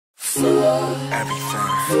Everything,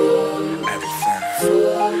 everything,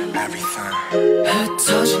 everything.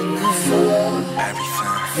 흩어지는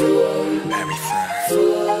everything, everything,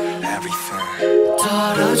 everything.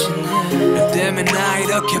 떨어지는 너 때문에 나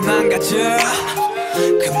이렇게 망가져.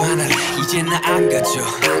 그만할래 이제 나 안 가져.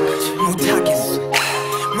 못하겠어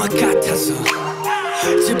뭐 같아서.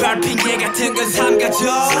 제발 핑계 같은 건 삼가져.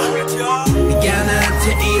 네가 나한테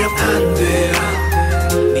이러면 안 돼요.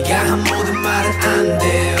 네가 한 모든 말은 안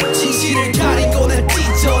돼요. 진실을 가리고 날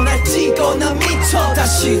찢어 날 찢고 난 미쳐. 다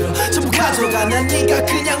싫어 전부 가져가 난 네가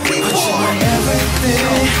그냥 미워. But you're my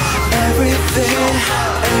everything, everything,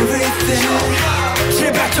 everything.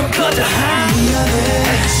 제발 좀 꺼져. 미안해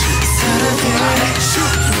사랑해.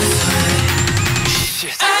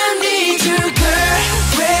 I need you girl.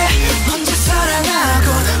 왜 혼자 사랑하고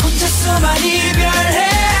혼자서만 이별해.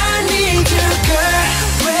 I need you girl.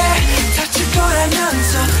 왜 다칠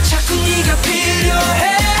거라면서 자꾸 네가 필요해.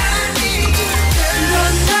 I need you girl. 넌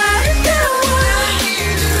나를 태워. I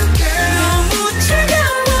need you girl. 너무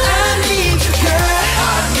차가워. I need you girl.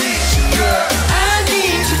 I need you girl. I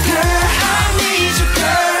need you girl. I need you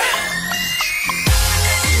girl.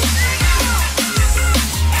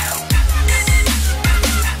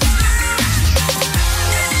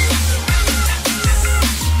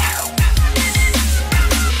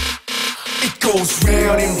 Goes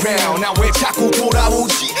round and round. 나 왜 자꾸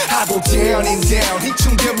돌아오지 하고 down and down.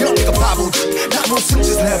 이쯤되면 내가 바보지. 나 무슨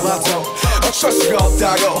짓을 해봐도 어쩔 수가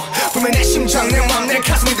없다고. 분명 내 심장 내 맘 내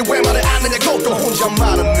가슴인데 왜 말을 안 하냐고. 또 혼자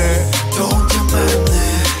말았네. 또 혼자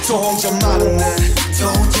말았네. 또 혼자 말았네. 또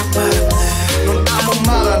혼자 말았네. 넌 아무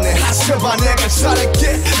말 안 해. 제발 내가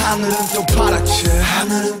잘할게. 하늘은 또 파랗게.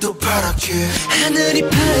 하늘은 또 파랗게. 하늘이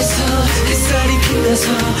파래서 햇살이 빛나서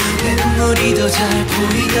내 눈물이 더 잘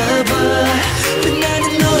보이나 봐. 왜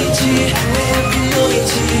나는 너인지 왜 하필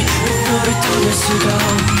너인지 왜 너를 떠날 수가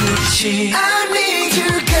없는지. I need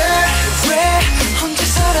you girl. 왜 혼자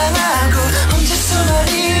사랑하고 혼자서만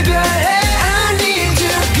이별해. I need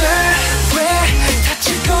you girl. 왜 다칠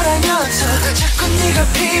거라면서 자꾸 네가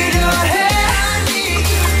필요해. I need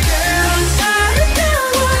you girl. 넌 나를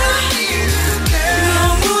태워. I need you girl.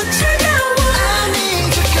 너무 차가워. I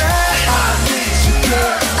need you girl. I need you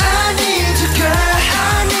girl. I need you girl.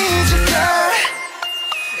 I need you girl.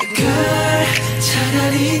 girl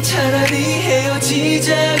차라리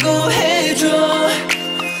헤어지자고 해줘.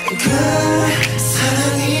 girl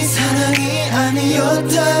사랑이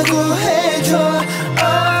아니었다고 해줘.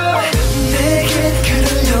 내겐 그럴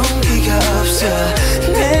용기가 없어.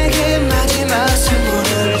 내게 마지막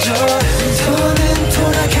선물을 줘. 더는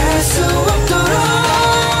돌아갈 수 없도록.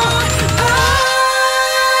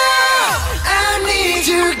 I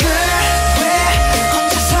need you girl. 왜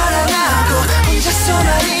혼자 사랑하고 혼자서만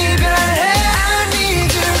이별해. I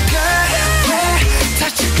need you girl. 왜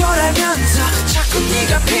다칠 거라면서 자꾸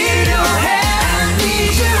네가 필요해.